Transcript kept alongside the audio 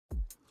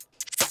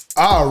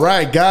All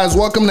right, guys,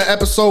 welcome to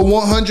episode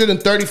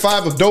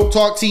 135 of Dope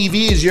Talk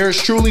TV. It's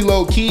yours truly,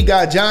 Low Key.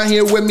 Got John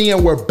here with me,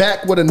 and we're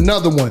back with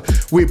another one.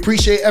 We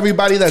appreciate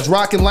everybody that's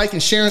rocking, liking,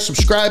 sharing,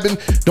 subscribing.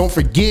 Don't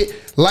forget,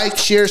 like,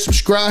 share,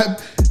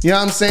 subscribe. You know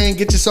what I'm saying?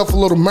 Get yourself a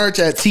little merch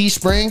at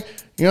Teespring.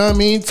 You know what I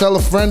mean? Tell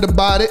a friend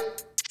about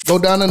it. Go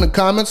down in the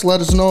comments.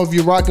 Let us know if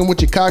you're rocking with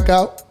your cock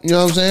out. You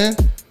know what I'm saying?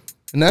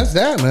 And that's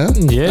that,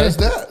 man. Yeah. That's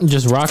that.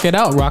 Just rock it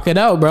out. Rock it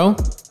out, bro.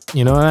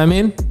 You know what I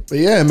mean? But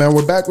yeah, man,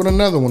 we're back with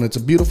another one. It's a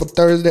beautiful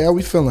Thursday. How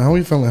we feeling? How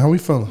we feeling? How we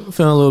feeling?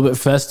 Feeling a little bit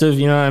festive,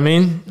 you know what I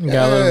mean?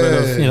 Got a little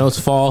bit of, it's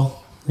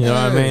fall. You know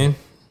what I mean?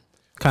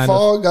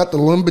 Fall, got the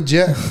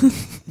lumberjack.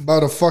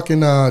 About to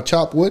fucking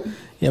chop wood.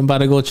 Yeah, I'm about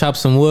to go chop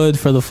some wood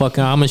for the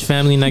fucking Amish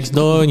family next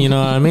door. You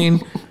know what I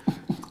mean?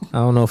 I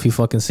don't know if you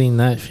fucking seen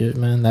that shit,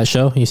 man. That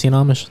show? You seen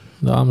Amish?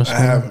 The Amish? I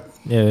haven't.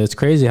 Yeah, it's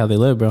crazy how they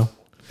live, bro.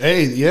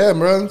 Hey, yeah,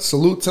 bro.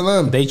 Salute to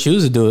them. They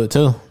choose to do it,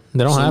 too.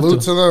 They don't have to.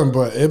 Salute to them,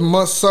 but it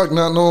must suck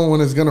not knowing when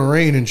it's gonna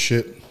rain and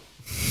shit.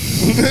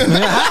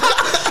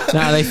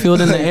 Nah, they feel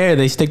it in the air.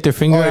 They stick their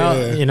finger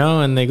out, you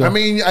know, and they go. I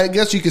mean, I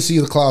guess you can see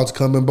the clouds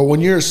coming, but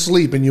when you're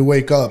asleep and you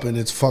wake up and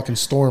it's fucking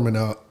storming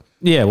out.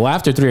 Yeah, well,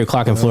 after 3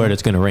 o'clock in Florida,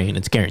 it's gonna rain.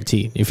 It's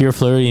guaranteed. If you're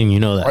Floridian, you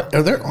know that.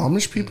 Are there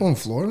Amish people in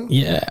Florida?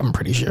 Yeah, I'm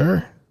pretty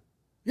sure.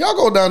 Y'all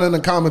go down in the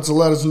comments and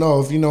let us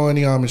know if you know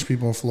any Amish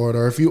people in Florida,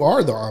 or if you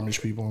are the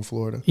Amish people in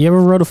Florida. You ever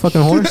rode a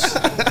fucking horse?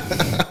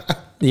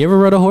 You ever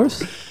rode a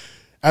horse?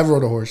 I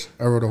rode a horse.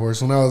 I rode a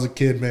horse when I was a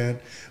kid, man.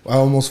 I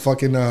almost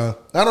fucking, I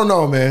don't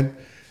know, man.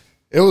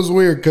 It was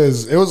weird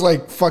because it was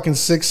like fucking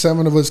 6,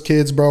 7 of us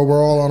kids, bro.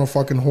 We're all on a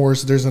fucking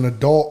horse. There's an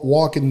adult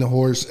walking the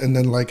horse. And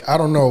then, like, I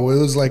don't know. It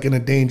was like in a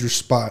dangerous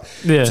spot.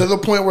 Yeah. To the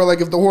point where, like,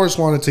 if the horse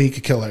wanted to, he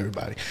could kill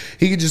everybody.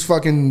 He could just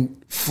fucking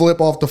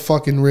flip off the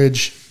fucking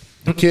ridge.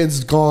 The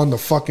kid's gone. The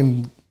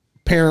fucking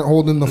parent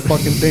holding the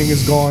fucking thing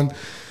is gone.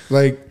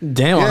 Like,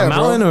 damn, yeah, on a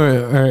mountain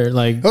or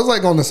like? It was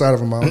like on the side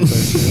of a mountain.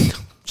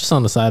 Just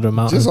on the side of a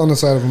mountain. Just on the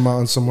side of a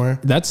mountain somewhere.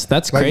 That's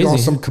like crazy. On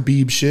some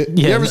Khabib shit.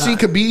 Yeah, you ever seen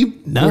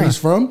Khabib? Nah. Where he's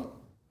from?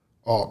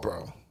 Oh,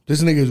 bro.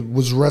 This nigga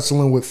was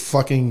wrestling with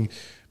fucking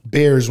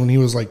bears when he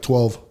was like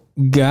 12.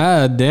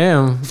 God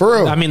damn. For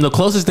real. I mean, the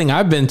closest thing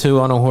I've been to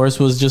on a horse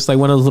was just like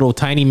one of those little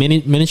tiny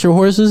miniature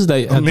horses.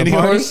 A mini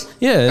horse?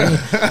 Yeah.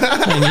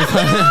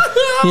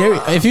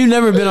 If you've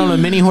never been on a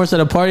mini horse at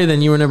a party,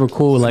 then you were never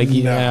cool. Like,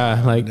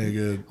 yeah, like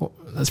nigga.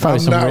 That's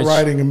probably I'm not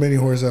riding a mini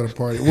horse at a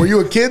party. Were you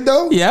a kid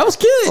though? Yeah, I was a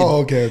kid.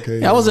 Oh, okay.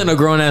 Yeah, I wasn't a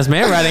grown ass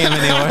man riding a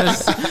mini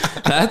horse.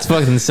 That's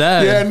fucking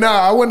sad. Yeah, nah,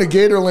 I went to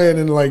Gatorland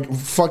and like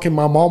fucking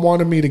my mom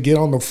wanted me to get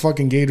on the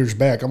fucking gator's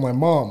back. I'm like,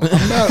 Mom,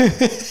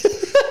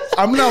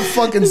 I'm not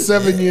fucking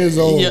 7 years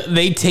old. Yeah,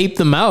 they tape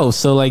them out,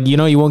 so like you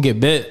won't get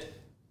bit.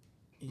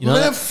 You know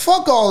man,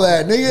 fuck all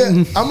that, nigga.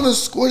 I'm gonna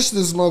squish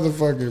this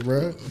motherfucker,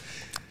 bro.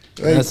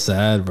 Like, that's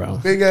sad, bro.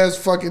 Big ass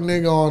fucking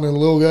nigga on a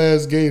little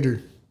ass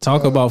gator.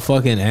 Talk about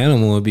fucking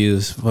animal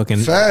abuse,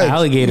 fucking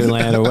alligator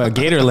land or what?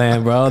 Gator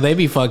land, bro. They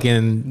be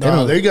fucking.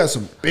 No, they got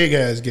some big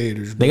ass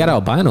gators. Bro. They got an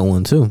albino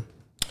one too.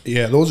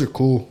 Yeah, those are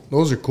cool.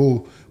 Those are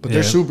cool, but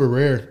they're super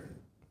rare.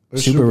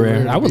 They're super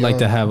rare. I would like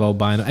to have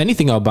albino.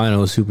 Anything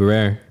albino is super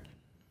rare.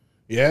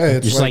 Yeah,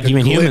 it's just like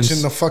even glitch humans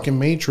in the fucking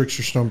Matrix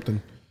or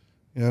something.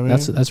 You know what I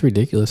mean? That's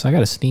ridiculous. I got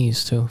to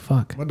sneeze too.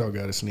 Fuck. My dog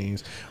got to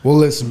sneeze. Well,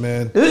 listen,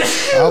 man.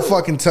 I'll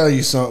fucking tell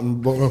you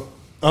something.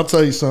 I'll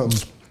tell you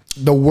something.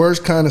 The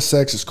worst kind of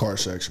sex is car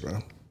sex, bro.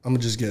 I'm gonna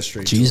just get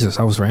straight. Jesus,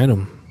 I was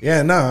random.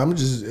 Yeah, nah. I'm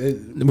just.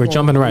 We're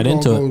jumping right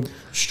into it.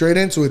 Straight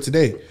into it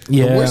today.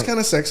 Yeah. The worst kind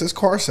of sex is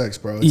car sex,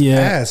 bro. It's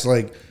ass.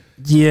 Like,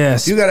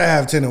 yes, you gotta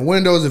have tinted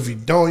windows. If you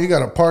don't, you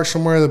gotta park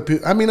somewhere.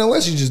 I mean,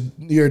 unless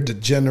you're a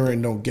degenerate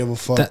and don't give a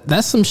fuck.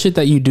 That's some shit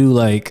that you do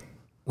like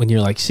when you're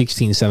like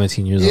 16,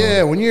 17 years old.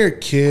 Yeah, when you're a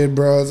kid,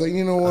 bro. It's like,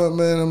 you know what,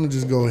 man? I'm gonna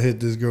just go hit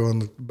this girl in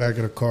the back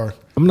of the car.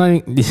 I'm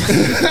not.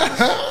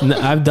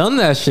 I've done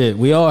that shit.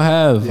 We all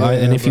have. Yeah,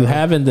 and if you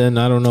haven't, then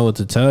I don't know what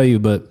to tell you.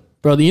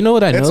 But brother, you know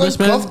what I noticed,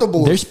 man?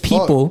 There's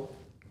people.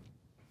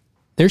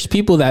 There's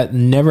people that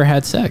never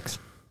had sex.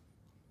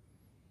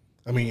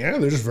 I mean, yeah,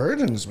 there's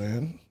virgins,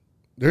 man.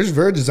 There's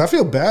virgins. I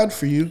feel bad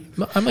for you.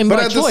 I mean,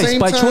 by choice.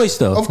 By choice,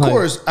 though. Of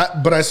course,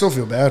 but I still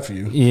feel bad for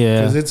you.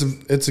 Yeah, because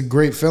it's a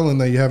great feeling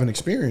that you haven't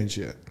experienced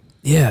yet.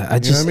 Yeah, I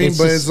just. You know what I mean?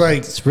 But it's like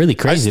it's really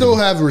crazy. I still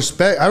have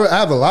respect. I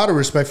have a lot of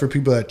respect for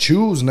people that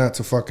choose not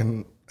to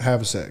fucking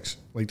have sex.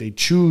 Like they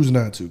choose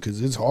not to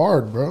because it's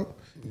hard, bro.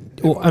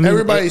 Well, I mean,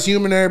 everybody's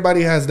human.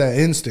 Everybody has that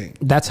instinct.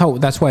 That's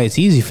why it's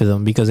easy for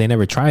them because they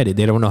never tried it.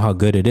 They don't know how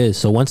good it is.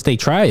 So once they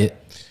try it.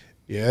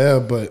 Yeah,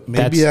 but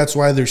maybe that's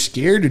why they're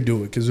scared to do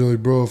it because they're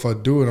like, bro, if I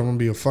do it, I'm gonna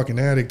be a fucking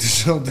addict or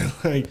something.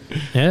 Like,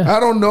 I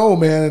don't know,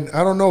 man.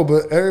 I don't know,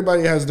 but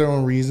everybody has their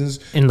own reasons.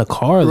 In the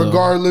car,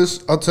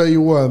 regardless, I'll tell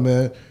you what,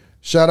 man.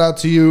 Shout out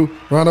to you.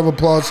 Round of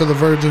applause to the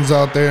virgins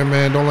out there,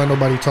 man. Don't let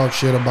nobody talk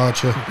shit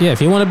about you. Yeah, if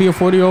you want to be a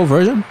 40-year-old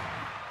virgin,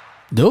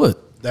 do it.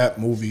 That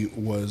movie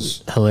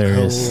was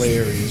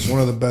hilarious. One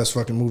of the best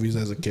fucking movies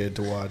as a kid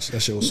to watch. That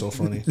shit was so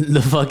funny.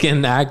 The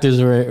fucking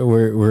actors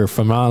were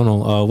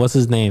phenomenal. What's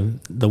his name?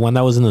 The one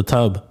that was in the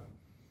tub.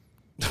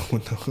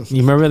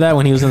 You remember that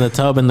when he was in the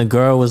tub and the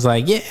girl was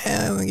like, yeah.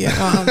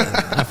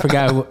 I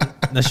forgot.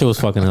 That shit was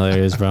fucking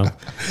hilarious, bro.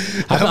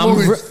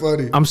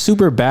 Funny. I'm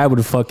super bad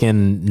with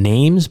fucking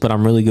names, but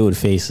I'm really good with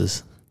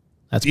faces.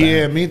 That's bad.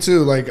 Yeah, me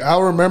too. Like,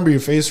 I'll remember your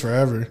face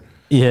forever.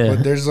 Yeah.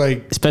 But there's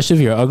like... Especially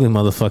if you're an ugly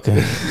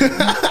motherfucker.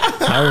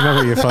 I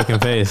remember your fucking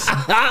face.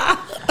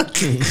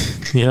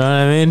 You know what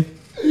I mean?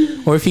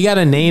 Or if you got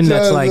a name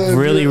that's like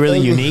really, really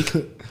unique.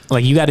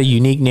 Like you got a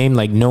unique name,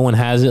 like no one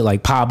has it,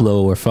 like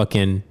Pablo or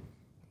fucking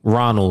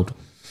Ronald.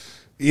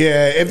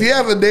 Yeah, if you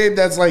have a name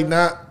that's like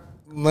not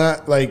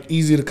like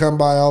easy to come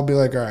by, I'll be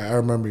like, all right, I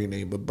remember your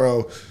name. But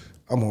bro,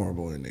 I'm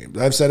horrible in names.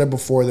 I've said it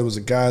before. There was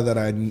a guy that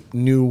I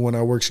knew when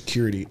I worked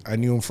security. I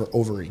knew him for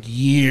over a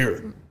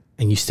year.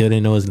 And you still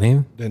didn't know his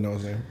name? Didn't know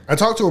his name. I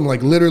talked to him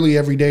like literally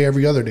every day,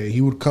 every other day. He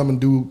would come and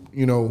do,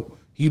 you know,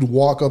 he'd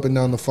walk up and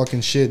down the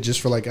fucking shit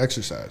just for like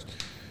exercise.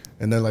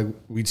 And then like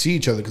we'd see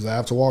each other because I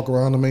have to walk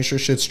around to make sure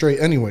shit's straight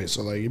anyway.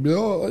 So like he'd be like,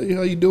 oh,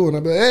 how you doing?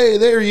 I'd be like, hey,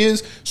 there he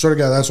is. Sort of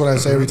guy. That's what I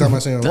say every time I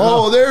say him.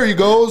 Oh, there he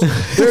goes.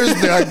 There's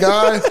that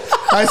guy.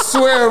 I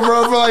swear,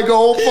 bro, for like a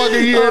whole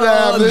fucking year and a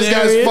half, this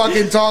guy's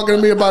fucking talking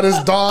to me about his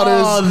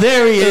daughters. Oh,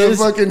 there he is.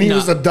 Fucking, he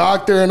was a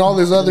doctor and all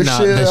this other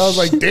shit. I was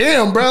like,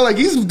 damn, bro, like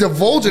he's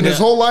divulging his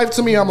whole life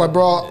to me. I'm like,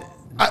 bro.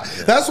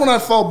 That's when I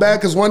felt bad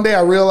because one day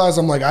I realized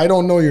I'm like, I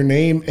don't know your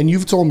name and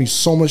you've told me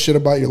so much shit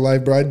about your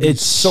life, bro.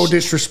 It's so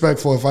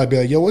disrespectful if I'd be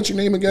like, yo, what's your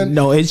name again?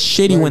 No, it's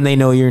shitty when they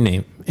know your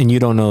name and you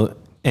don't know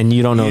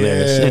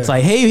theirs. It's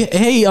like,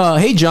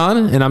 hey, John,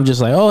 and I'm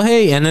just like, oh,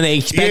 hey, and then they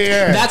expect.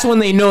 Yeah. That's when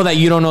they know that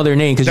you don't know their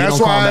name because that's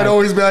why I'd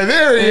always be like,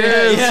 there he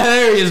is. Yeah,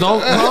 there he is.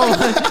 Don't.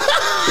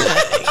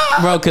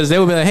 Bro, because they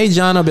would be like, hey,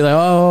 John. I'll be like,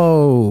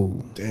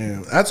 oh.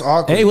 Damn, that's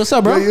awkward. Hey, what's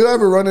up, bro? You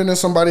ever run into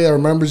somebody that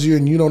remembers you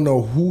and you don't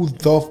know who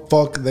the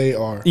fuck they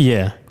are?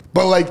 Yeah.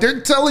 But like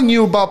they're telling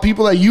you about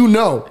people that you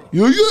know.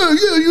 You're like,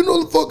 yeah, you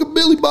know the fucking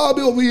Billy Bob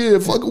over here.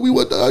 Fucking we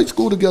went to high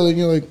school together. And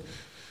you're like,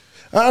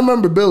 I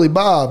remember Billy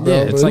Bob, bro.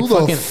 Yeah, but like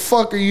who the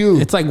fuck are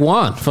you? It's like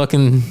Juan.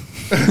 Fucking.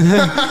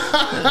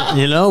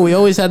 You know, we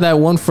always had that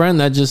one friend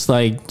that just.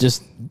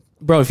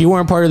 Bro, if you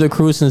weren't part of the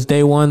crew since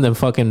day one, then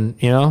fucking,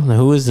 you know,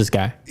 who is this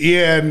guy?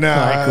 Yeah,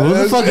 nah. Like, who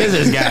the fuck is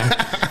this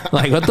guy?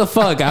 Like, what the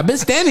fuck? I've been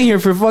standing here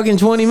for fucking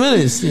 20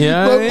 minutes. You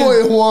know my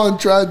boy Juan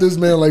tried this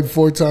man like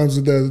 4 times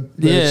with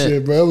that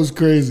shit, bro. It was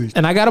crazy.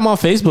 And I got him on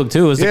Facebook,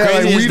 too. It's the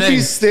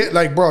craziest thing.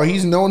 Like, bro,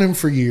 he's known him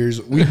for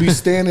years. We'd be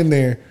standing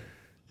there,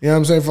 you know what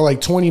I'm saying, for like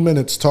 20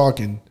 minutes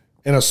talking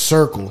in a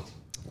circle.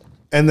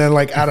 And then,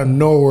 like, out of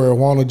nowhere,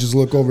 Juan would just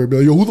look over and be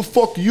like, yo, who the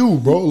fuck are you,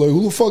 bro? Like,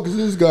 who the fuck is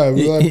this guy?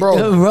 We're like,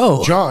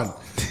 bro, John,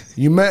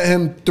 you met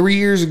him 3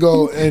 years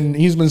ago, and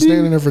he's been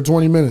standing there for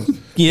 20 minutes.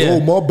 Yeah. Oh,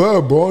 my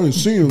bad, bro. I didn't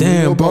see him.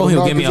 Damn, bro,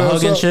 he'll give me a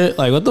hug and shit.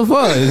 Like, what the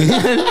fuck?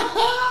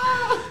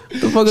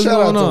 What the fuck is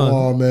going on?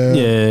 Juan, man.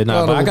 Yeah,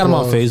 nah, but I got him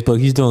on Facebook.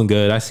 He's doing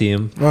good. I see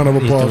him. Round of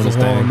applause for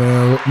Juan,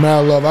 man.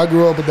 Mad love. I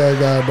grew up with that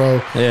guy, bro.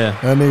 Yeah.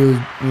 That nigga,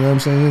 you know what I'm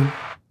saying?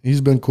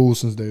 He's been cool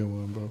since day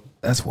one, bro.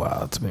 That's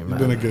wild to me, man. He's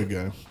been a good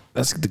guy.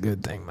 That's the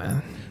good thing,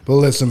 man. But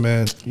listen,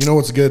 man, you know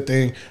what's a good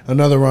thing?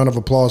 Another round of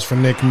applause for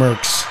Nick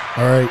Merckx.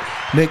 All right.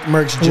 Nick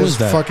Merckx just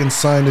fucking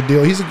signed a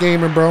deal. He's a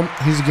gamer, bro.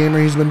 He's a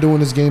gamer. He's been doing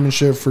his gaming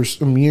shit for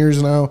some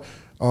years now.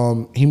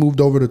 He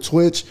moved over to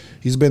Twitch.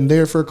 He's been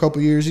there for a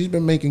couple years. He's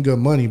been making good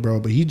money, bro.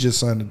 But he just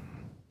signed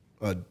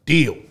a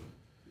deal. You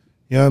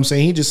know what I'm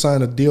saying? He just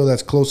signed a deal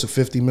that's close to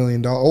 $50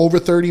 million. Over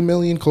 $30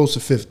 million, close to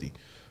 50.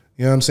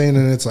 You know what I'm saying?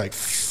 And it's like,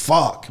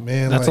 fuck,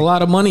 man. That's a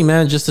lot of money,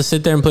 man, just to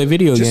sit there and play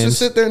video games. Just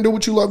to sit there and do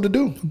what you love to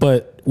do.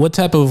 But what's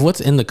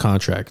in the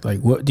contract? Like,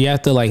 what do you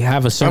have to like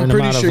have a certain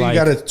amount of? I'm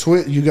pretty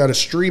sure you got to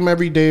stream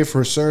every day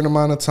for a certain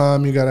amount of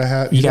time. You got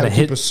to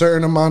hit a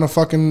certain amount of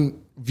fucking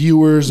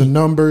viewers and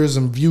numbers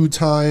and view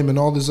time and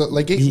all this.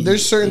 Like,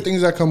 there's certain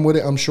things that come with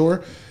it, I'm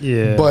sure.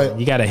 Yeah, but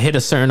you got to hit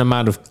a certain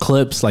amount of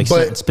clips, like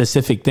certain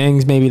specific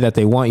things, maybe that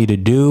they want you to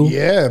do.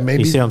 Yeah,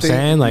 maybe. You see what I'm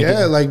saying? Like,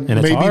 yeah, like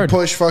maybe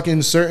push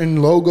fucking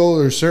certain logo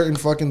or certain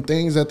fucking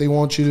things that they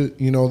want you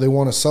to, you know, they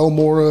want to sell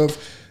more of.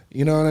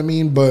 You know what I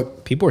mean?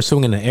 But people are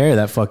swinging in the air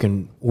that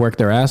fucking work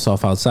their ass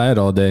off outside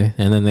all day,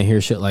 and then they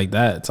hear shit like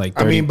that. It's like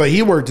 30. I mean, but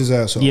he worked his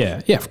ass off.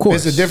 Yeah, of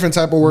course. It's a different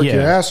type of work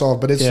your ass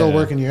off, but it's still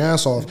working your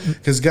ass off.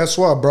 Because guess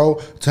what, bro?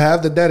 To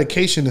have the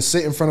dedication to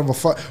sit in front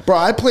of bro,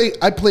 I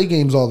play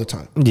games all the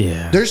time.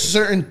 Yeah, there's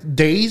certain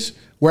days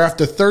where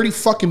after 30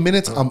 fucking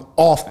minutes, I'm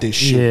off this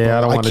shit.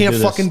 Yeah, bro. I can't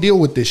fucking deal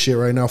with this shit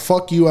right now.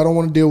 Fuck you. I don't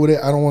want to deal with it.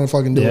 I don't want to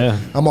fucking do it.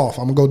 I'm off.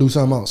 I'm going to go do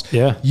something else.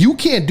 Yeah. You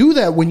can't do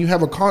that when you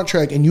have a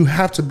contract and you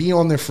have to be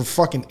on there for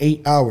fucking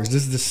 8 hours.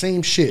 This is the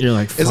same shit. You're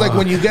like, fuck. It's like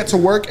when you get to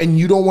work and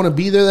you don't want to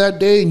be there that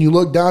day and you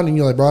look down and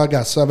you're like, bro, I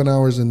got 7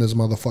 hours in this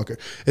motherfucker.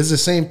 It's the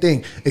same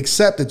thing,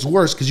 except it's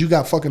worse because you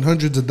got fucking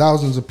hundreds of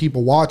thousands of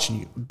people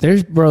watching you.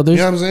 There's you know what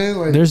I'm saying?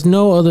 Like,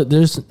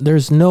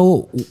 there's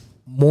no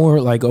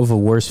more like of a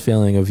worse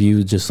feeling of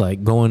you just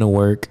like going to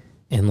work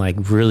and like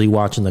really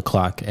watching the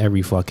clock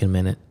every fucking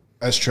minute.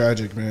 That's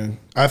tragic, man.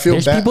 I feel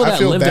There's bad. people that I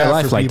feel live their bad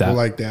life for like people that.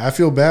 like that. I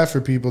feel bad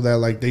for people that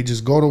like they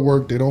just go to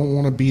work. They don't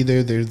want to be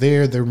there. They're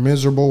there. They're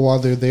miserable while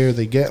they're there.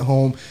 They get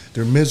home.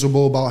 They're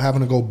miserable about having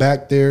to go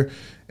back there,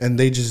 and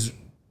they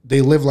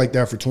live like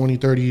that for 20,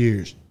 30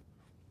 years,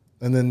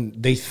 and then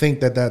they think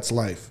that that's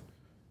life.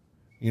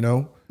 You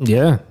know?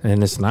 Yeah,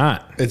 and it's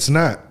not. It's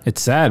not.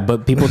 It's sad,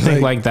 but people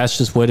think like that's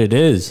just what it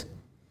is.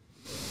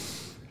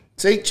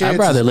 Take chances. I'd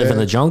rather live in man.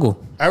 the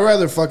jungle. I'd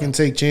rather fucking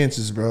take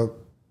chances, bro.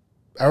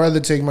 I'd rather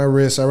take my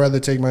risks. I'd rather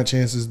take my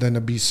chances than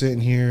to be sitting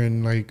here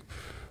and like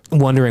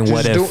Wondering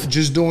what if.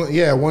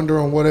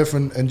 Wondering what if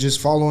and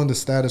just following the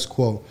status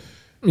quo.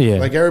 Yeah.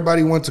 Like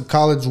everybody went to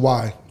college.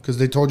 Why? Because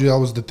they told you that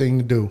was the thing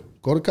to do.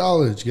 Go to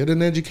college, get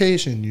an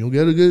education, you'll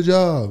get a good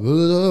job.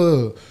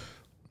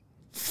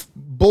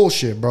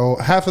 Bullshit, bro.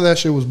 Half of that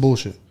shit was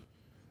bullshit.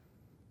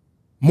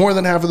 More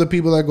than half of the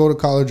people that go to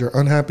college are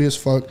unhappy as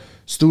fuck.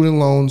 Student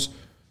loans.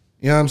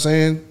 You know what I'm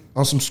saying?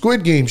 On some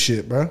Squid Game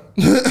shit, bro.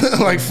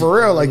 Like for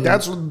real. Like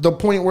that's the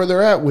point where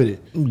they're at with it.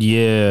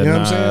 Yeah, You know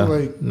what I'm saying?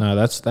 Like, no,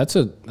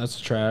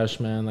 that's trash,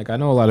 man. Like I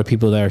know a lot of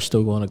people that are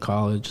still going to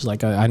college.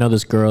 Like I know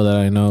this girl that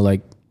I know,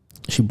 like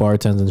she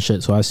bartends and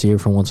shit, so I see her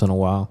from once in a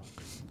while.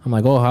 I'm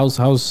like, oh,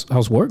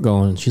 how's work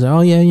going? She's like,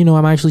 oh yeah, you know,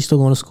 I'm actually still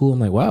going to school. I'm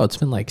like, wow, it's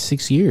been like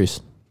 6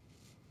 years.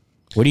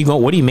 What are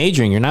you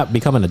majoring? You're not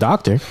becoming a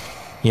doctor.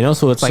 You know,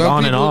 so it's like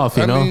on and off,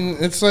 you know? I mean,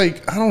 it's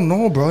like, I don't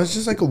know, bro. It's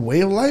just like a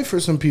way of life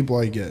for some people,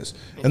 I guess.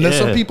 And then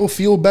some people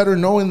feel better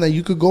knowing that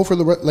you could go for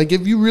the rest. Like,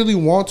 if you really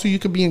want to, you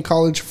could be in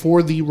college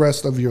for the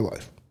rest of your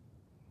life.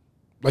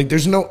 Like,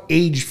 there's no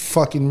age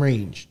fucking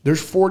range.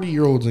 There's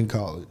 40-year-olds in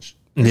college.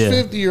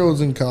 There's 50-year-olds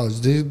in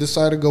college. They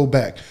decide to go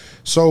back.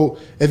 So,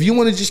 if you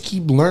want to just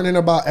keep learning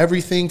about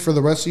everything for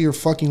the rest of your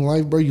fucking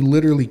life, bro, you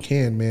literally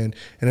can, man.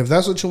 And if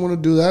that's what you want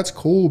to do, that's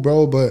cool,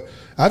 bro. But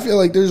I feel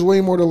like there's way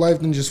more to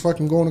life than just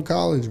fucking going to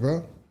college,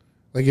 bro.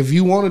 Like, if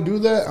you want to do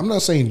that, I'm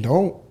not saying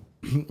don't.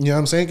 You know what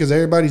I'm saying? Because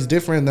everybody's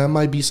different. That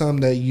might be something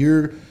that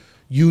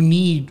you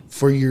need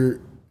for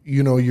your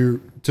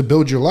to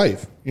build your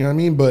life. You know what I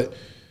mean? But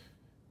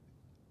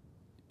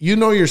you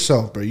know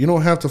yourself, bro. You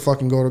don't have to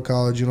fucking go to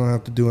college. You don't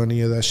have to do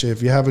any of that shit.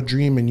 If you have a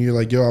dream and you're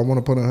like, yo, I want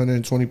to put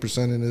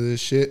 120% into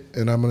this shit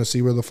and I'm going to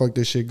see where the fuck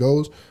this shit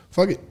goes,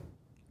 fuck it.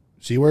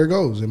 See where it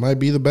goes. It might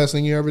be the best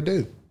thing you ever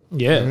did.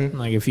 Yeah. You know what I mean?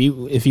 Like if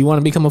you want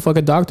to become a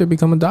fucking doctor,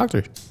 become a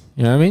doctor.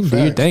 You know what I mean? Facts.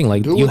 Do your thing.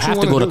 Like Do you what have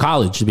you to go wanna to do.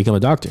 college to become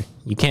a doctor.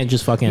 You can't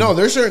just fucking No,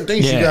 there's certain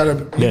things you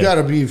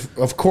gotta be,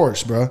 of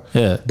course, bro.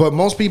 Yeah. But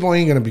most people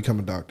ain't gonna become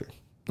a doctor.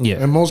 Yeah.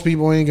 And most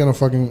people ain't gonna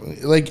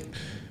fucking like.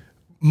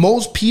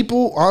 Most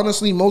people,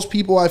 honestly,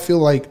 I feel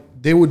like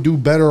they would do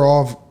better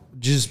off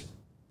just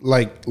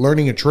like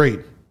learning a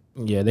trade.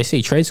 Yeah, they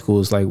say trade school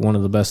is like one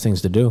of the best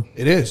things to do.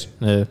 It is,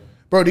 Yeah.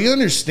 bro. Do you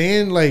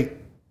understand? Like,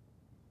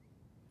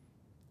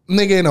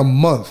 nigga, in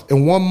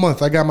 1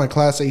 month, I got my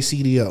Class A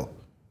CDL,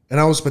 and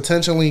I was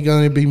potentially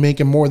going to be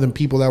making more than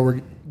people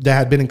that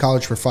had been in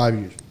college for 5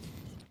 years.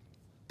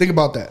 Think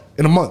about that.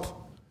 In a month,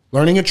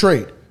 learning a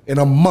trade in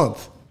a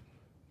month.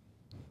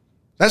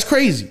 That's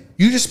crazy.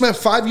 You just spent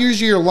 5 years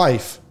of your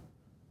life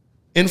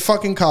in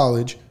fucking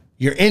college.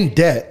 You're in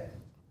debt.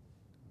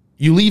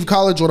 You leave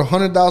college with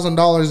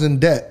 $100,000 in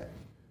debt,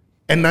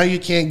 and now you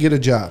can't get a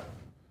job.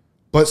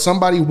 But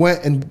somebody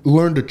went and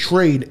learned a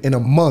trade in a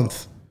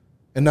month,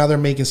 and now they're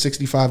making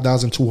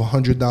 $65,000 to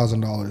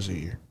 $100,000 a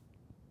year,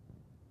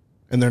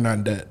 and they're not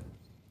in debt.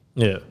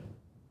 Yeah.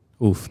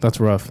 Oof, that's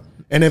rough.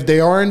 And if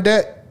they are in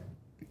debt,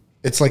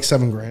 it's like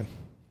 $7,000.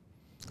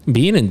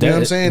 Being in debt. You know what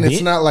I'm saying?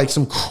 It's not like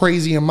some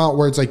crazy amount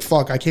where it's like,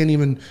 fuck, I can't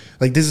even,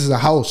 like, this is a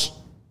house.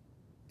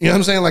 You know what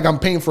I'm saying? Like, I'm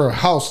paying for a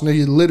house,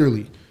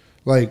 literally.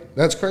 Like,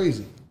 that's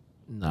crazy.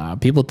 Nah,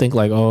 people think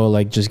like, oh,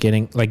 like just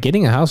getting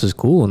a house is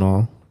cool and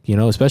all. You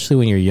know, especially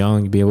when you're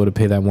young, you'll be able to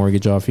pay that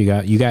mortgage off. You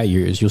got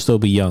years. You'll still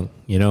be young,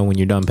 you know, when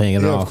you're done paying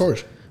it off. Of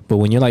course. But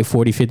when you're like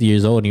 40, 50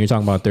 years old and you're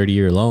talking about a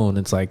 30-year loan,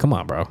 it's like, come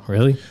on, bro.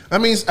 Really? I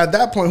mean, at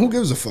that point, who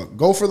gives a fuck?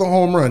 Go for the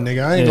home run,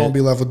 nigga. I ain't going to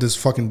be left with this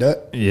fucking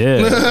debt.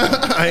 Yeah.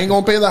 I ain't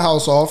going to pay the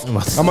house off. I'm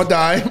going to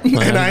die.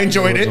 And I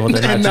enjoyed it. Well,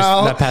 and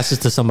now, that passes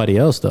to somebody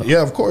else, though.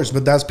 yeah, of course.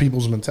 But that's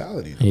people's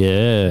mentality.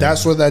 Yeah.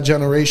 That's where that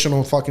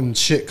generational fucking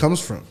shit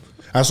comes from.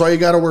 That's why you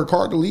got to work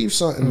hard to leave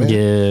something, man.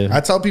 Yeah. I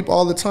tell people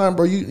all the time,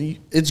 bro,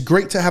 it's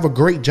great to have a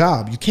great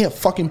job. You can't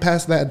fucking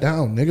pass that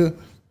down, nigga.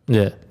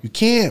 Yeah. You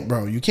can't,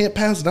 bro. You can't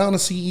pass down a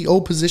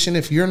CEO position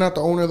if you're not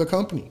the owner of the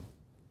company.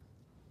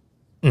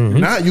 You're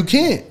not. You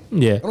can't.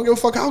 Yeah. I don't give a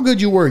fuck how good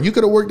you were. You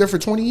could have worked there for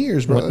 20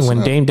 years, bro.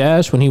 When Dame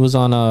Dash, when he was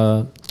on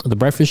the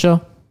Breakfast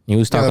Show, he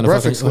was talking the to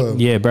Breakfast Club.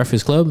 Yeah,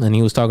 Breakfast Club, and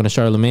he was talking to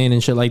Charlamagne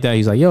and shit like that.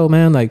 He's like, yo,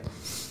 man, like,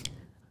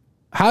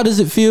 how does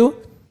it feel?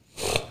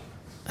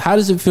 How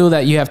does it feel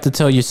that you have to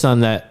tell your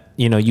son that,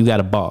 you know, you got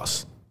a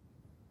boss?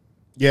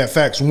 Yeah,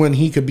 facts. When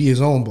he could be his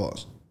own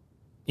boss.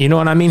 You know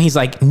what I mean? He's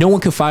like, no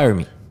one could fire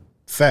me.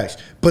 Facts.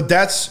 But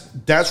that's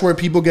where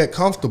people get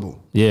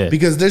comfortable. Yeah.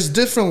 Because there's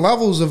different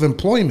levels of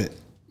employment.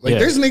 Like, Yeah.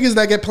 there's niggas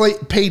that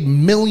get paid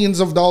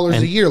millions of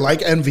dollars a year,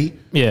 like Envy.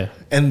 Yeah.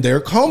 And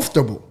they're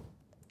comfortable.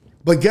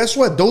 But guess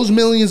what? Those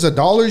millions of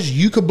dollars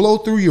you could blow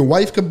through, your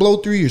wife could blow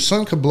through, your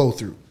son could blow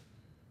through.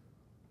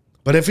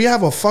 But if you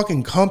have a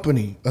fucking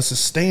company, a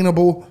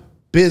sustainable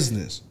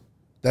business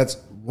that's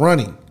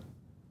running,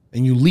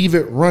 and you leave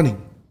it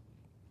running,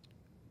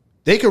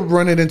 they could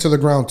run it into the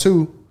ground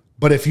too.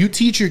 But if you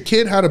teach your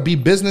kid how to be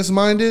business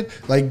minded,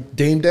 like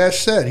Dame Dash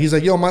said, he's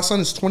like, yo, my son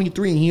is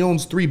 23 and he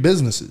owns 3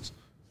 businesses.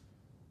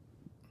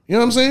 You know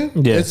what I'm saying?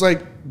 Yeah. It's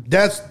like,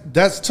 that's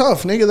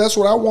tough, nigga. That's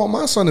what I want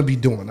my son to be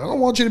doing. I don't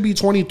want you to be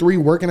 23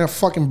 working at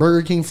fucking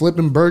Burger King,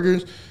 flipping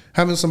burgers,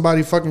 having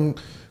somebody fucking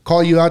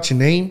call you out your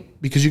name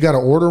because you got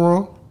an order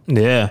wrong.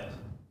 Yeah.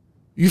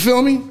 You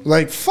feel me?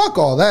 Like, fuck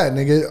all that,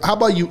 nigga. How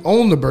about you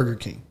own the Burger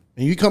King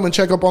and you come and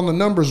check up on the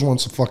numbers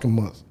once a fucking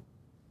month?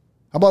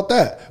 How about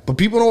that? But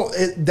people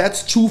don't,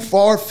 that's too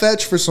far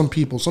fetched for some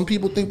people. Some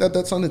people think that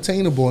that's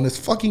unattainable, and it's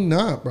fucking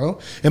not, bro.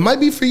 It might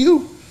be for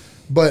you,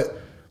 but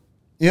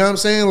you know what I'm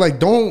saying? Like,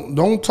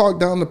 don't talk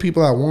down to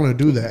people that want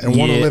to do that and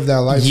want to live that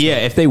lifestyle. Yeah,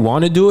 if they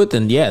want to do it,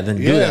 then do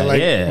that.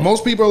 Like,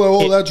 most people are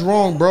like, oh, that's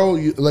wrong, bro.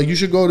 You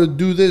should go to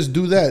do this,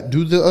 do that,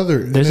 do the other.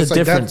 There's a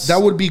difference.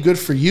 That would be good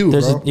for you,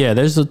 bro.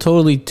 There's a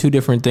totally 2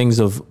 different things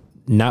of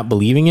not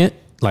believing it,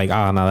 like,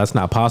 no, that's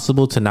not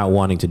possible, to not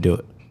wanting to do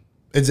it.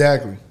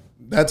 Exactly.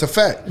 That's a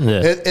fact.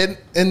 Yeah.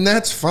 And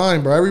that's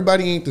fine, bro.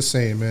 Everybody ain't the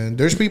same, man.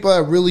 There's people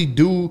that really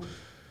do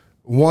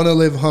want to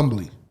live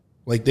humbly.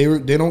 Like, they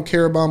don't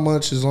care about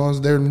much as long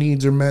as their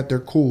needs are met. They're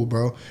cool,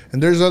 bro.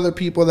 And there's other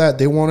people that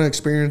they want to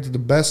experience the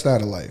best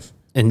out of life.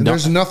 And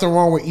there's nothing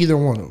wrong with either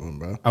one of them,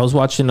 bro. I was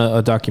watching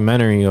a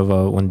documentary of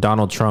when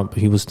Donald Trump,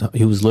 he was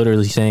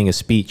literally saying a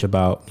speech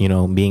about,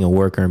 being a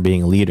worker and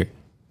being a leader.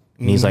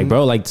 And he's like,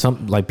 bro,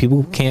 like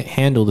people can't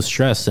handle the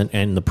stress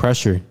and the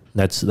pressure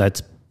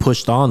that's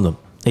pushed on them.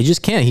 They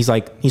just can't. He's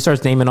like, he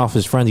starts naming off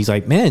his friends. He's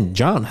like, man,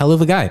 John, hell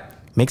of a guy,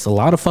 makes a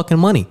lot of fucking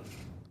money,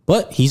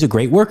 but he's a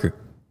great worker.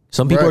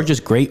 Some people are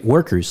just great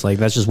workers. Like,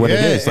 that's just what it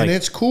is. Like, and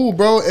it's cool,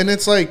 bro. And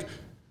it's like,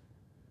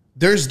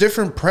 there's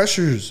different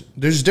pressures.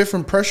 There's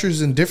different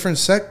pressures in different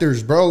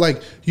sectors, bro.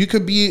 Like, you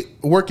could be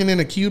working in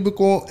a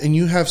cubicle and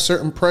you have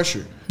certain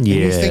pressure. Yeah.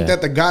 And you think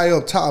that the guy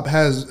up top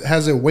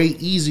has it way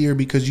easier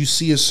because you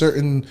see a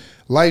certain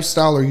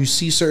lifestyle or you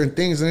see certain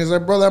things. And it's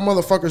like, bro, that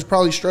motherfucker's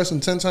probably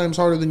stressing 10 times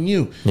harder than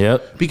you.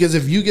 Yep. Because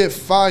if you get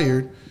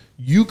fired,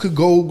 you could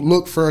go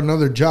look for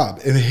another job.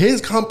 If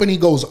his company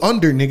goes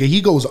under, nigga,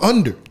 he goes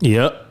under.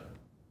 Yep.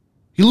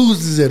 He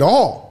loses it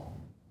all.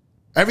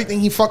 Everything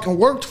he fucking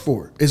worked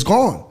for is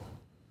gone.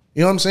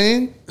 You know what I'm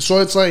saying? So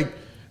it's like,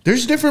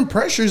 there's different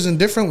pressures and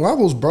different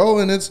levels, bro.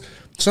 And it's,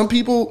 some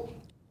people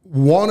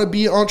want to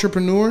be an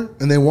entrepreneur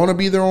and they want to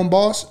be their own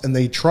boss and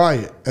they try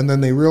it. And then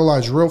they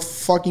realize real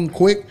fucking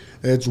quick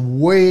that it's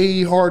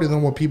way harder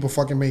than what people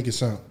fucking make it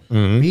sound.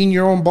 Being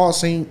your own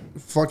boss ain't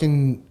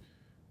fucking,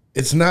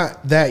 it's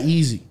not that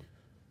easy.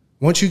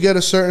 Once you get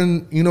a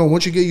certain,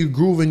 once you get your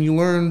groove and you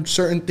learn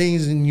certain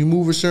things and you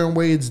move a certain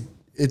way,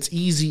 it's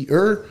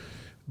easier.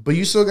 But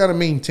you still got to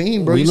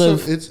maintain, bro.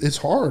 It's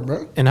hard,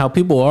 bro. And how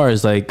people are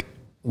is like,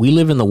 we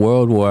live in the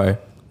world where,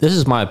 this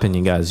is my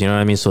opinion, guys. You know what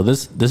I mean? So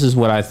this is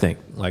what I think.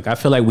 Like, I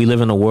feel like we live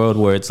in a world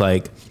where it's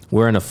like,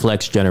 we're in a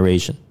flex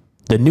generation.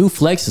 The new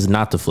flex is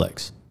not the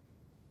flex.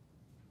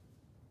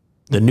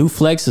 The new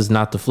flex is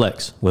not the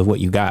flex with what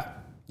you got.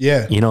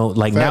 Yeah.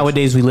 Like,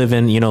 nowadays we live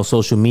in,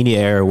 social media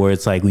era where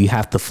it's like, we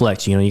have to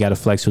flex. You got to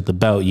flex with the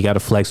belt. You got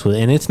to flex with,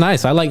 and it's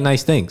nice. I like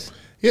nice things.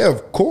 Yeah,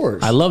 of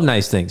course. I love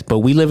nice things, but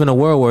we live in a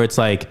world where it's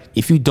like,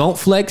 if you don't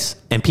flex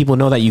and people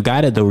know that you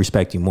got it, they'll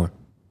respect you more.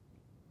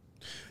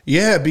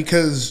 Yeah,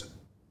 because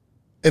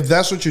if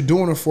that's what you're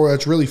doing it for,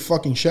 that's really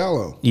fucking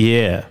shallow.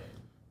 Yeah.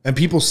 And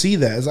people see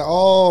that. It's like,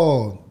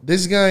 oh,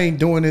 this guy ain't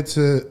doing it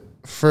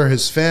for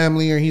his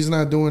family, or he's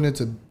not doing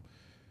it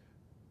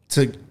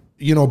to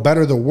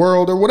better the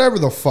world or whatever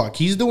the fuck.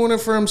 He's doing it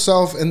for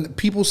himself, and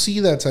people see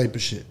that type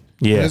of shit.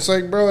 Yeah. And it's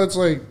like, bro, it's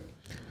like,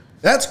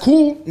 that's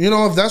cool.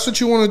 If that's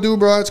what you want to do,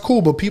 bro, that's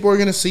cool. But people are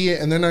going to see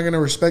it and they're not going to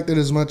respect it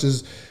as much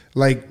as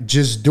like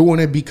just doing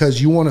it because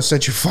you want to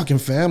set your fucking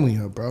family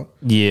up, bro.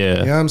 Yeah.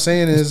 You know what I'm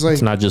saying? It's like,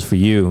 it's not just for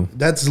you.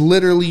 That's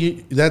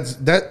literally,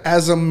 that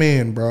as a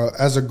man, bro,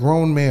 as a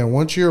grown man,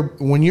 when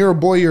you're a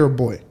boy, you're a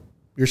boy.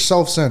 You're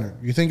self-centered.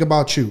 You think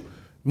about you.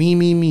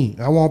 Me.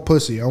 I want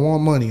pussy. I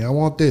want money. I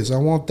want this. I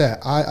want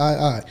that.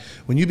 I.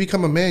 When you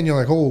become a man, you're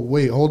like, oh,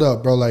 wait, hold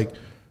up, bro. Like,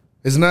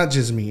 it's not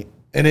just me.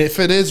 And if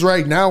it is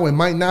right now, it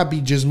might not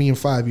be just me in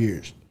 5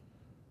 years.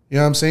 You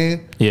know what I'm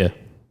saying? Yeah.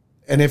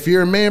 And if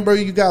you're a man, bro,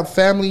 you got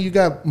family, you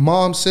got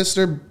mom,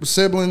 sister,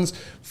 siblings,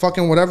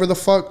 fucking whatever the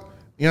fuck.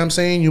 You know what I'm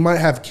saying? You might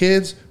have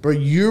kids, but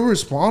you're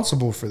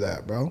responsible for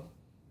that, bro.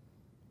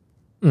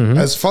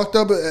 As fucked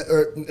up,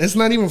 or it's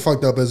not even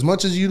fucked up. As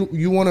much as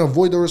you want to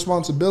avoid the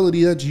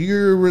responsibility, that's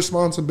your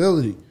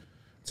responsibility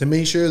to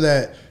make sure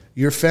that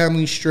your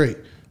family's straight.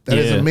 That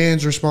is a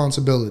man's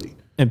responsibility.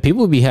 And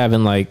people be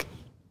having like,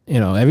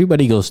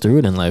 everybody goes through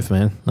it in life,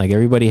 man. Like,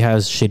 everybody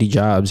has shitty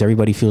jobs.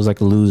 Everybody feels like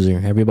a loser.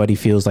 Everybody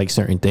feels like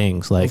certain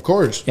things. Like, of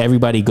course,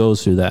 everybody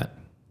goes through that,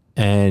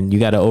 and you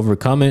got to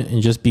overcome it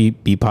and just be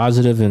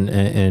positive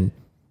and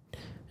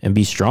and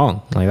be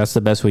strong. Like that's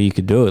the best way you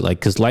could do it. Like,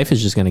 cause life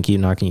is just gonna keep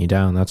knocking you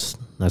down. That's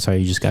how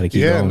you just got to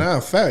keep going. Yeah, nah,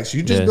 facts.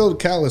 You just build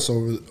callous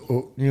over,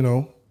 you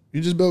know,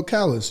 you just build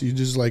callous. You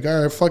just like,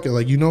 all right, fuck it.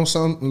 Like, you know,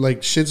 something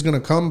like shit's gonna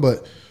come,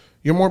 but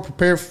you're more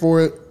prepared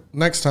for it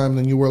next time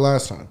than you were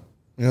last time.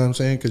 You know what I'm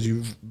saying? Because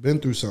you've been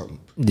through something.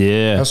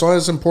 Yeah. That's why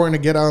it's important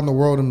to get out in the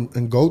world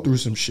and go through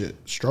some shit.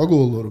 Struggle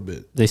a little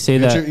bit. They say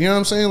that. You know what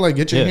I'm saying? Like,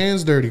 get your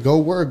hands dirty. Go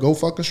work. Go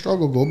fucking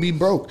struggle. Go be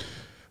broke.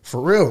 For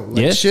real.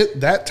 Like,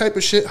 shit, that type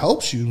of shit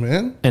helps you,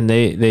 man. And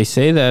they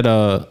say that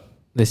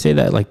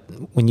like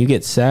when you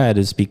get sad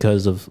is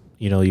because of,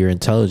 you know, your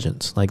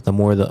intelligence. Like the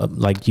more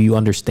like you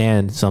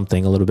understand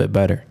something a little bit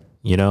better.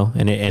 You know,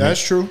 and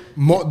that's true.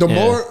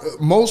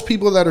 Most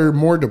people that are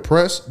more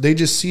depressed, they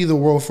just see the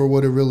world for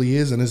what it really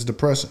is, and it's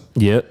depressing.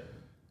 Yep.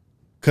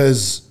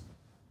 Because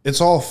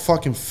it's all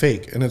fucking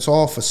fake, and it's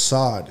all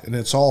facade, and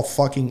it's all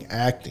fucking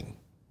acting.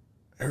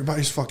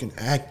 Everybody's fucking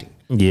acting.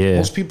 Yeah.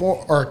 Most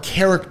people are a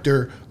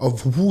character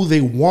of who they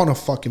want to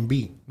fucking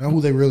be, not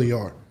who they really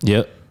are.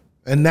 Yep.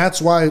 And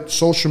that's why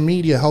social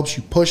media helps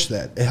you push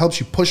that. It helps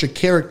you push a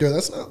character.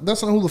 That's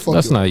not who the fuck.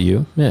 That's not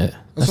you. Yeah.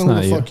 That's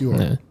not who the fuck you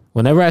are. Yeah.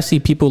 Whenever I see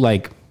people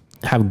like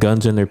have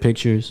guns in their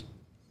pictures,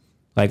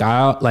 like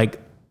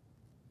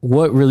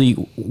what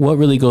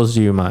really goes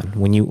to your mind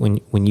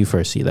when you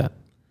first see that?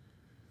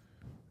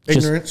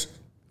 Ignorance.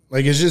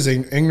 Like, it's just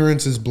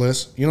ignorance is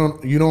bliss. You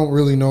don't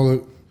really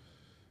know.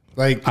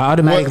 Like, I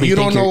automatically you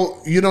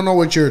don't know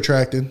what you're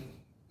attracting.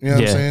 You know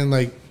what I'm saying?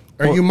 Like,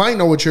 or you might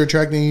know what you're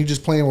attracting and you're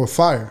just playing with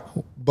fire.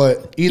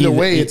 But either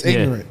way, it's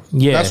ignorant.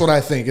 Yeah. That's what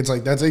I think. It's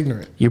like, that's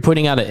ignorant. You're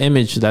putting out an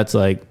image that's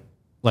like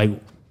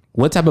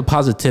what type of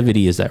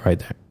positivity is that right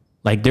there?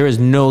 Like, there is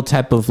no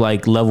type of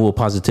like level of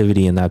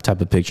positivity in that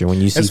type of picture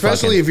when you see,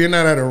 especially if you're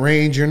not at a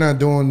range, you're not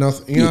doing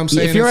nothing. You know what I'm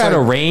saying? If you're at a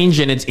range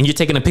and you're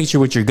taking a picture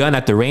with your gun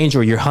at the range,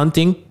 or you're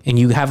hunting and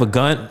you have a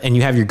gun and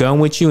you have your gun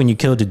with you and you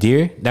killed a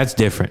deer, that's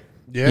different.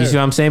 Yeah. You see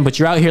what I'm saying? But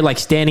you're out here like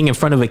standing in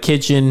front of a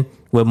kitchen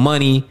with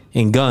money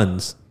and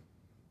guns.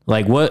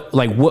 Like what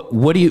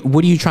are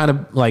you trying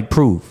to like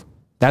prove?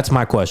 That's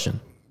my question.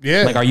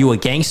 Yeah. Like, are you a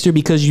gangster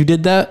because you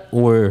did that,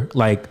 or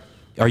like,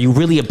 are you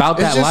really about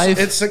that life?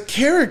 It's a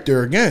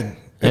character again.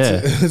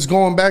 It's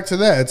going back to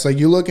that. It's like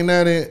you're looking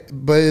at it,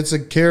 but it's a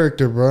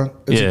character, bro.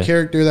 It's a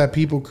character that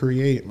people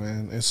create,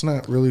 man. It's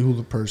not really who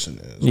the person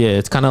is. Yeah,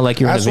 it's kind of like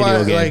you're in a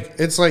video game. Like,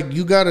 it's like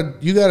you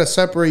gotta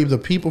separate the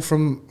people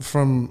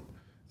from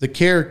the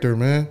character,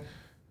 man.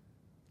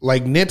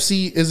 Like,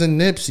 Nipsey isn't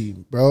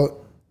Nipsey,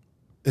 bro.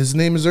 His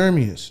name is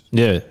Ermias.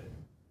 Yeah. You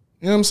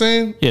know what I'm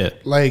saying? Yeah.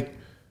 Like,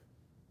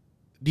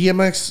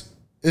 DMX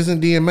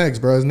isn't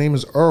DMX, bro. His name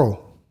is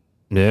Earl.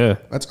 Yeah.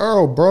 That's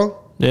Earl, bro.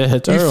 Yeah,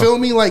 that's Earl. You feel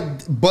me? Like,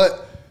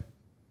 but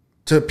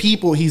to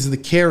people, he's the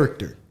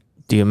character.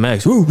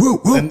 DMX. Woo,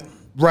 woo, woo. And,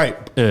 right.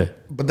 Yeah.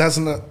 But that's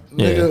not,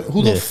 nigga,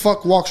 who the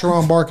fuck walks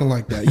around barking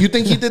like that? You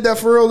think he did that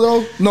for real,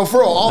 though? No, for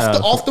real.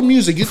 Off the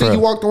music. You think he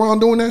walked around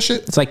doing that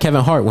shit? It's like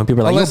Kevin Hart when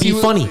people are like, yo,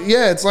 be funny.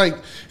 Yeah, it's like,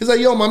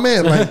 yo, my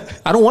man,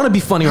 like, I don't want to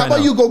be funny right now.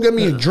 How about you go get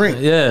me a drink?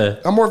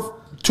 Yeah. I'm worth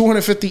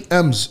 250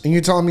 M's and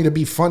you're telling me to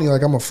be funny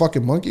like I'm a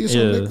fucking monkey or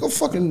something? Go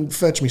fucking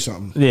fetch me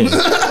something. Yeah.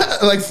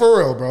 Like, for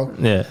real, bro.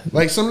 Yeah.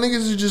 Like, some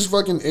niggas are just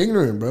fucking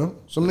ignorant, bro.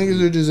 Some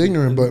niggas are just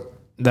ignorant, but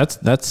that's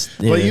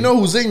But you know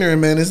who's ignorant,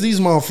 man? It's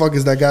these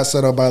motherfuckers that got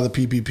set up by the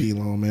PPP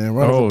loan, man.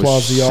 Round of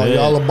applause to y'all.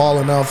 Y'all are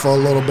balling out for a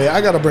little bit. I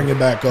gotta bring it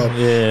back up.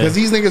 Yeah. Because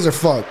these niggas are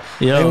fucked.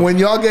 And when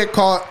y'all get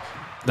caught,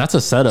 that's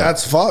a setup.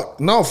 That's fucked.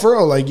 No, for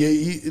real. Like,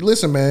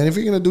 listen, man, if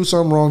you're gonna do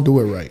something wrong, do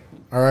it right.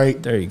 All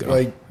right? There you go.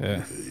 Like,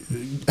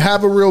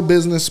 have a real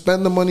business,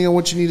 spend the money on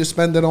what you need to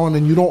spend it on,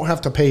 and you don't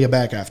have to pay it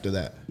back after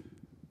that.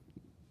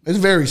 It's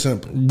very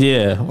simple.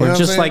 Yeah, or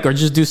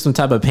just do some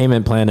type of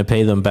payment plan to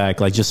pay them back.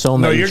 Like, just show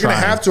them. No, you're gonna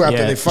have to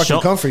after they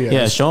fucking come for you.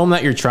 Yeah, show them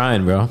that you're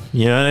trying, bro.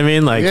 You know what I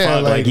mean? Like,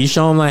 like you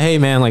show them, like, hey,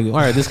 man, like, all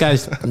right, this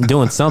guy's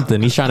doing something.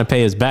 He's trying to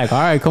pay us back. All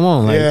right, come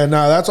on. Like,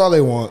 that's all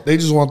they want. They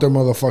just want their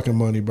motherfucking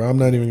money, bro. I'm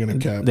not even gonna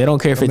cap. They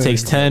don't care if it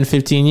takes 10,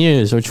 15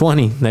 years or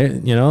 20.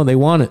 They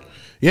want it.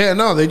 Yeah,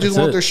 no, they just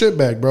want their shit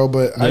back, bro.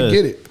 But I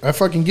get it. I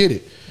fucking get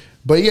it.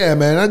 But yeah,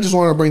 man, I just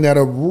want to bring that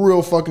up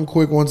real fucking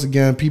quick once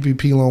again.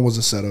 PPP loan was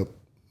a setup.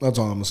 That's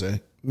all I'm gonna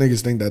say.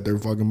 Niggas think that they're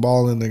fucking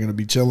balling. They're gonna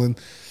be chilling.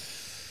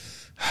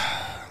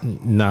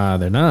 Nah,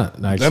 they're not.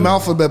 Actually. Them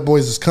alphabet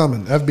boys is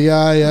coming.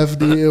 FBI,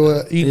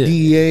 FDA,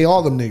 DEA,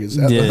 all them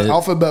niggas.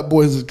 Alphabet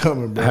boys is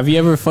coming, bro. Have you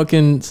ever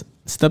fucking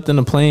stepped in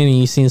a plane and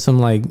you seen some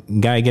like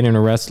guy getting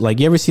arrested?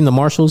 Like, you ever seen the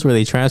marshals where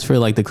they transfer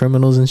like the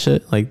criminals and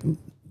shit? Like,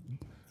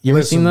 you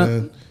ever seen that?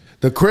 Man,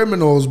 the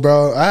criminals,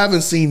 bro. I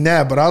haven't seen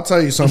that, but I'll tell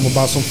you something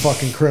about some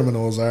fucking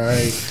criminals. All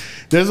right,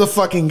 there's a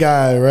fucking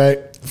guy, right?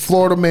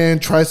 Florida man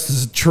tries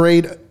to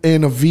trade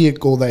in a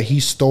vehicle that he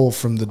stole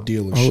from the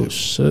dealership. Oh,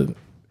 shit.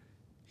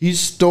 He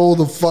stole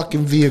the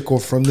fucking vehicle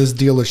from this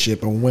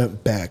dealership and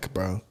went back,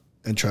 bro,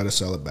 and tried to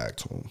sell it back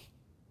to him.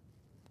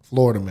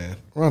 Florida man.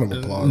 Round of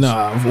applause.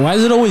 Nah, why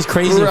is it always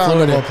crazy in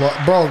Florida?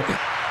 Bro,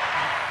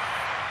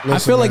 listen, I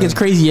feel like it's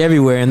crazy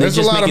everywhere. And there's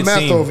a lot of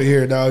meth over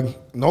here, dog.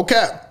 No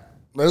cap.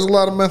 There's a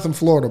lot of meth in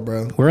Florida,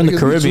 bro. We're in the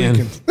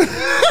Caribbean.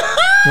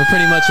 We're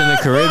pretty much in the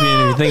Caribbean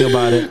if you think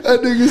about it.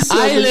 That nigga said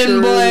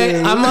Island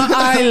boy. I'm an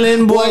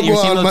island boy.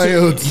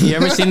 You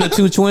ever seen the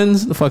two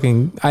twins? The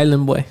fucking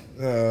island boy.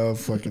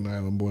 Fucking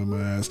island boy,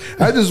 my ass.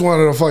 I just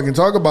wanted to fucking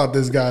talk about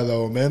this guy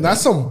though, man. That's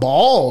some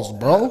balls,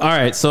 bro. All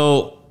right,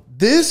 so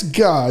this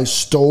guy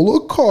stole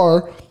a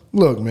car.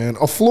 Look, man,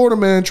 a Florida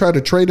man tried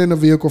to trade in a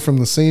vehicle from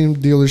the same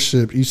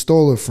dealership he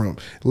stole it from.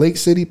 Lake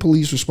City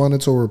police responded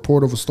to a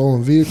report of a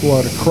stolen vehicle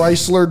at a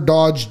Chrysler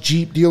Dodge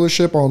Jeep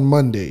dealership on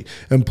Monday.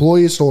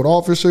 Employees told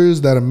officers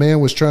that a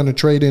man was trying to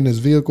trade in his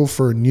vehicle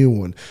for a new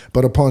one.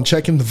 But upon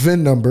checking the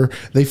VIN number,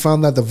 they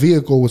found that the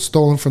vehicle was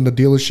stolen from the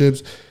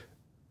dealerships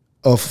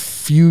a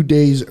few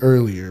days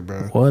earlier,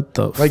 bro. What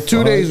the Like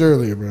 2 days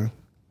earlier, bro.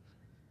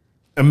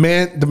 The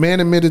man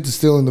admitted to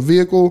stealing the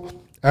vehicle,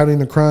 adding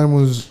the crime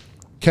was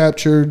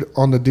captured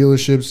on the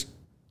dealership's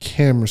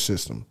camera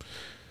system.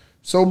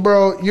 So,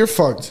 bro, you're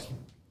fucked.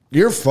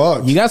 You're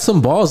fucked. You got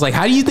some balls. Like,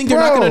 how do you think they're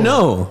not gonna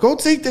know? Go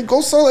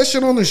sell that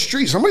shit on the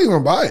street. Somebody's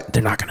gonna buy it.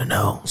 They're not gonna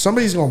know.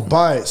 Somebody's gonna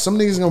buy it. Some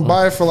niggas gonna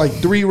buy it for like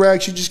 3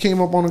 racks. You just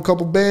came up on a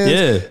couple bands.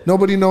 Yeah.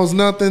 Nobody knows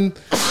nothing.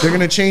 They're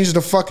gonna change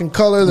the fucking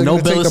color. They're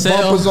gonna take the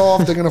bumpers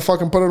off. They're gonna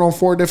fucking put it on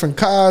 4 different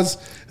cars.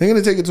 They're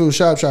gonna take it to a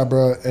shop,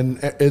 bro, and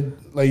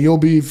you'll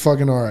be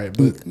fucking all right.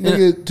 But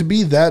nigga, to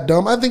be that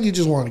dumb, I think you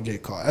just want to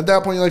get caught. At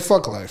that point, you're like,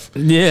 fuck life.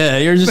 Yeah,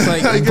 you're just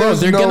like, bro,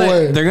 they're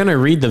gonna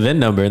read the VIN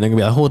number and they're gonna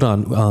be like, hold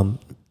on,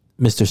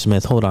 Mr.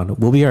 Smith, hold on.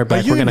 We'll be right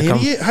back. We're gonna come.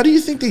 How do you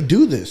think they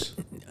do this?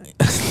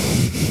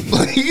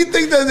 Like, you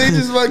think that they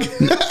just like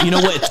you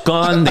know what? It's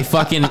gone. They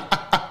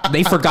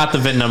forgot the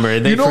VIN number.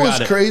 You know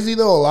what's crazy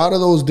though? A lot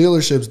of those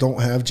dealerships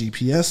don't have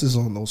GPSs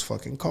on those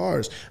fucking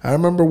cars. I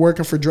remember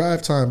working for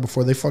Drive Time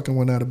before they fucking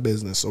went out of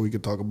business, so we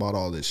could talk about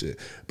all this shit.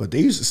 But they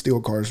used to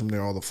steal cars from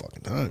there all the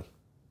fucking time.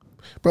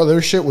 Bro,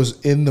 their shit was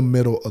in the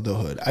middle of the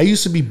hood. I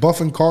used to be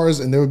buffing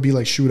cars and there would be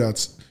like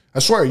shootouts. I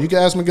swear, you can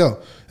ask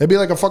Miguel. It'd be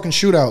like a fucking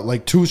shootout,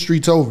 like 2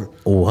 streets over.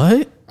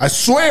 What? I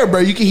swear,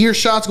 bro. You can hear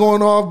shots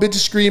going off, bitches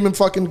screaming,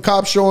 fucking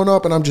cops showing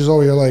up, and I'm just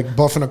over here like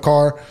buffing a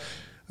car.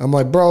 I'm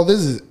like, bro,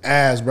 this is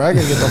ass, bro. I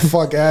gotta get the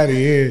fuck out of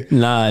here.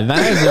 Nah,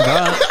 that is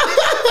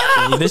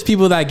about. There's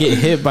people that get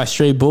hit by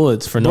stray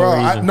bullets for no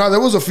reason. No, there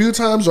was a few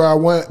times where I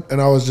went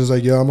and I was just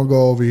like, yo, I'm gonna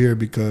go over here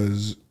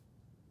because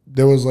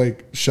there was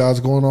like shots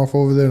going off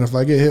over there, and if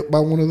I get hit by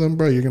one of them,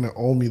 bro, you're gonna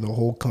owe me the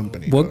whole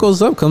company. What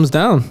goes up comes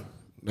down.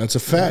 That's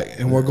a fact.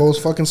 And what goes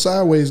fucking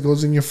sideways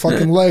goes in your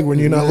fucking leg when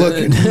you're not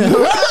looking.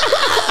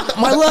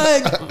 My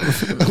leg.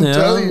 I'm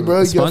telling you,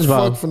 bro. You get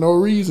fucked for no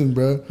reason,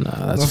 bro.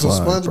 Nah, that's some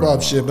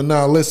SpongeBob shit. But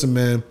nah, listen,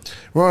 man.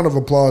 Round of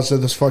applause to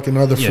this fucking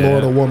other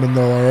Florida woman,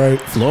 though, all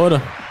right?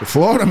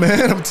 Florida,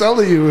 man. I'm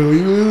telling you.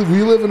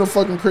 We live in a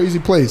fucking crazy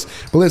place.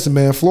 But listen,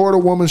 man. Florida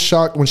woman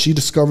shocked when she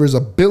discovers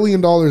 $1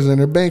 billion in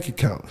her bank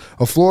account.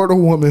 A Florida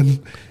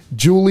woman,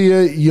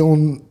 Julia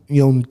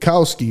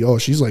Yonkowski. Oh,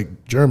 she's like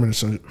German or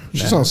something.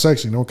 She sounds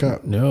sexy, no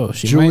cap. No,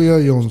 Julia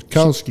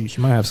Yonkowski.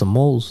 She might have some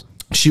moles.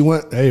 She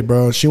went to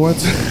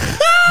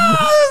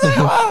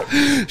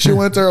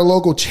her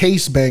local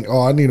Chase bank.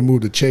 Oh, I need to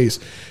move to Chase.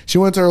 She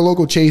went to her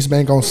local Chase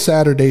bank on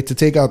Saturday to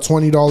take out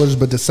 $20,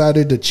 but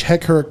decided to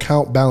check her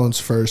account balance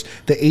first.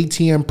 The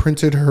ATM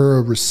printed her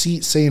a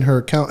receipt saying her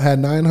account had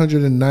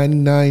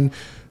 $999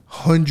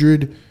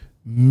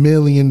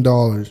 million.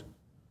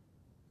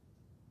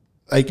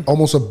 Like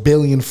almost $1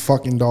 billion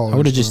fucking dollars. I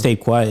would have just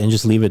stayed quiet and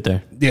just leave it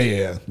there.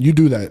 Yeah. You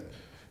do that.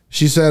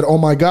 She said, oh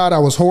my God, I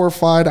was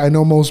horrified. I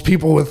know most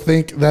people would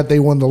think that they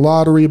won the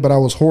lottery, but I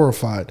was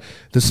horrified.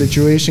 The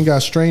situation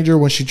got stranger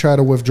when she tried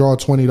to withdraw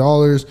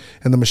 $20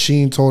 and the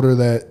machine told her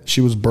that she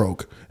was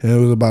broke and it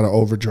was about an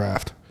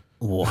overdraft.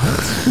 What?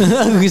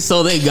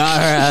 So they got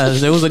her ass.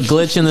 There was a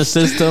glitch in the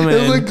system.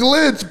 It was a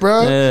glitch,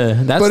 bro.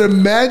 Yeah, but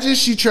imagine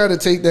she tried to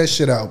take that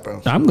shit out,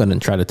 bro. I'm gonna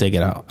try to take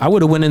it out. I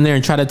would have went in there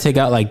and tried to take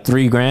out like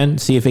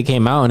 $3,000, see if it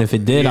came out, and if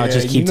it did, I'll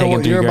just keep taking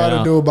 $3,000. You're about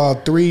to do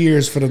about 3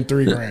 years for them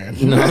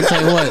 $3,000. No, I'll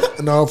tell you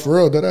what. No, for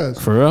real, that ass.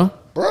 For real,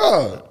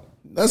 bro.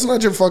 That's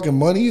not your fucking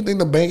money. You think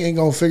the bank ain't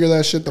gonna figure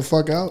that shit the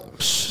fuck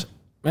out?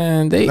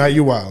 Man, now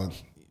you wildin'.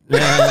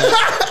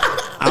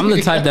 I'm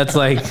the type that's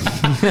like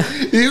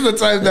he's the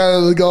type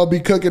that's gonna be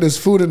cooking his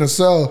food in a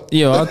cell.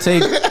 Yo, I'll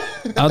take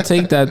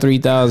that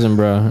 3,000,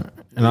 bro,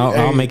 and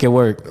I'll make it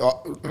work.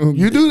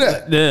 You do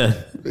that,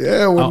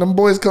 yeah. When them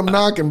boys come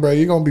knocking, bro,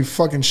 you're gonna be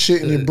fucking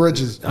shitting your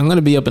britches. I'm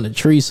gonna be up in a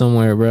tree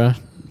somewhere, bro,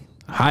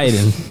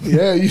 hiding.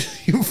 Yeah, you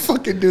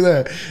fucking do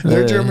that.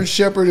 Their German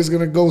Shepherd is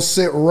gonna go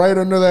sit right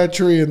under that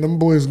tree, and them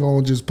boys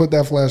gonna just put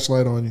that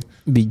flashlight on you.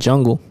 Be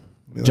jungle.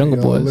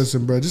 Jungle boys.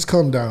 Listen, bro, just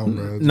calm down,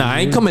 bro. Nah, I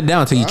ain't coming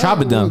down till you chop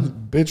it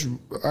down. Bitch,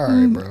 all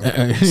right, bro.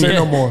 Say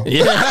no more.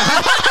 Yeah.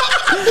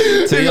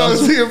 So You gonna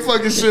see a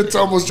fucking shit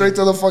tumble straight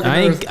to the fucking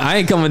earth. I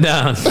ain't coming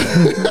down.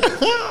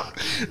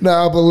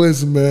 Nah, but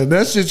listen, man,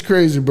 that shit's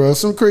crazy, bro.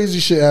 Some crazy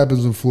shit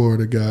happens in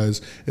Florida,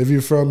 guys. If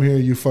you're from here,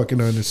 you fucking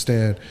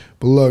understand.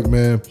 But look,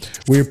 man,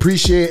 we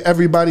appreciate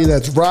everybody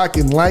that's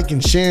rocking,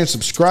 liking, sharing,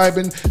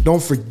 subscribing.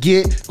 Don't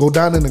forget, go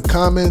down in the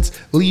comments,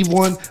 leave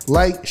one,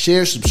 like,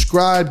 share,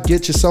 subscribe,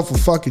 get yourself a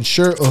fucking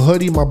shirt, a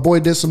hoodie. My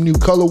boy did some new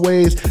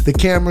colorways. The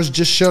cameras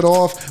just shut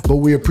off, but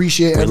we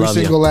appreciate every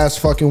single last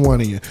fucking one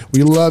of you.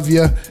 We love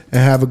you and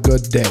have a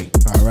good day.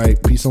 All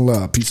right, peace and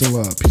love, peace and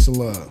love, peace and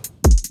love.